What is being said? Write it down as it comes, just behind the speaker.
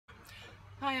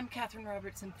Hi, I'm Katherine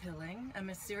Robertson-Pilling.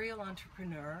 I'm a serial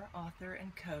entrepreneur, author,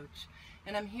 and coach,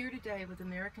 and I'm here today with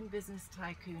American business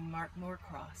tycoon Mark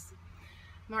Norcross.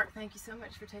 Mark, thank you so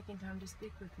much for taking time to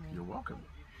speak with me. You're welcome.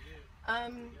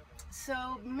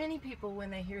 So many people, when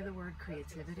they hear the word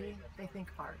creativity, they think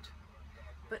art.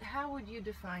 But how would you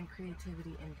define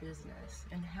creativity in business,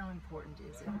 and how important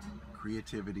is it?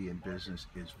 Creativity in business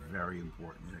is very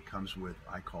important, and it comes with,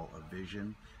 I call, a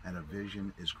vision, and a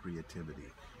vision is creativity.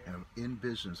 And in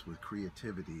business with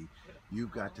creativity,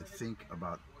 you've got to think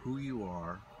about who you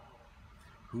are,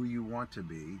 who you want to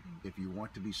be. If you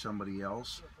want to be somebody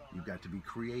else, you've got to be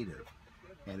creative.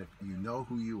 And if you know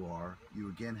who you are, you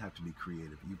again have to be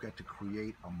creative. You've got to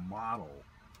create a model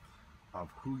of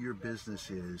who your business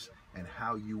is and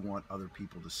how you want other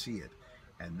people to see it.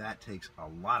 And that takes a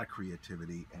lot of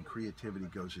creativity, and creativity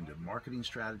goes into marketing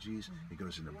strategies, it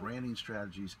goes into branding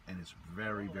strategies, and it's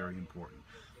very, very important.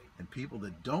 And people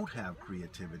that don't have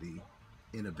creativity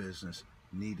in a business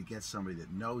need to get somebody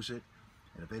that knows it,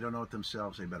 and if they don't know it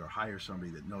themselves, they better hire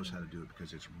somebody that knows how to do it,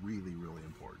 because it's really, really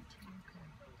important. Okay,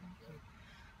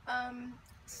 thank you.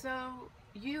 So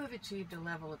you have achieved a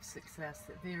level of success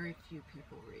that very few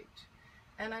people reach.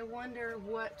 And I wonder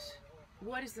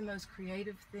what is the most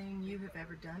creative thing you have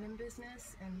ever done in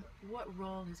business, and what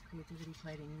role has creativity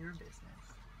played in your business?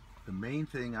 The main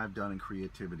thing I've done in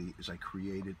creativity is I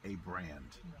created a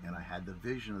brand, and I had the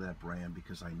vision of that brand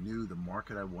because I knew the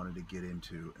market I wanted to get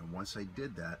into, and once I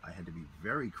did that, I had to be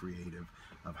very creative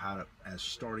of how to, as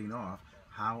starting off,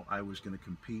 how I was going to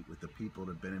compete with the people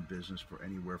that have been in business for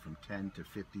anywhere from 10 to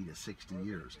 50 to 60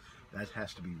 years. That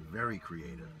has to be very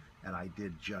creative, and I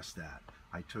did just that.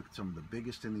 I took some of the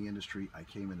biggest in the industry. I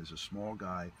came in as a small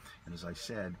guy, and as I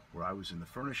said, where I was in the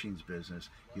furnishings business,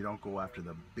 you don't go after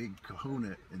the big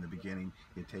kahuna in the beginning,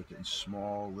 you take it in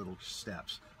small little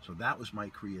steps. So that was my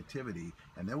creativity,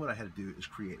 and then what I had to do is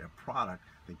create a product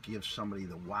that gives somebody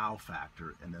the wow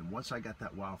factor, and then once I got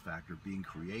that wow factor, being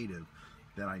creative,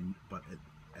 but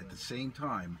at the same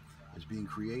time as being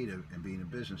creative and being in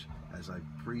business, as I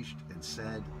preached and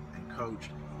said and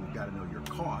coached, you've got to know your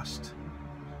cost.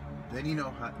 Then you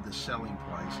know how the selling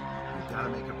price. You've got to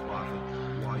make a profit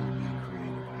while you're being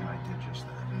creative, and I did just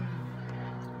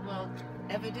that. Well,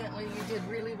 evidently you did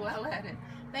really well at it.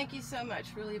 Thank you so much.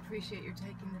 Really appreciate your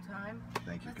taking the time.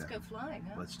 Thank you, Let's Katherine. go flying,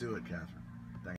 huh? Let's do it, Katherine.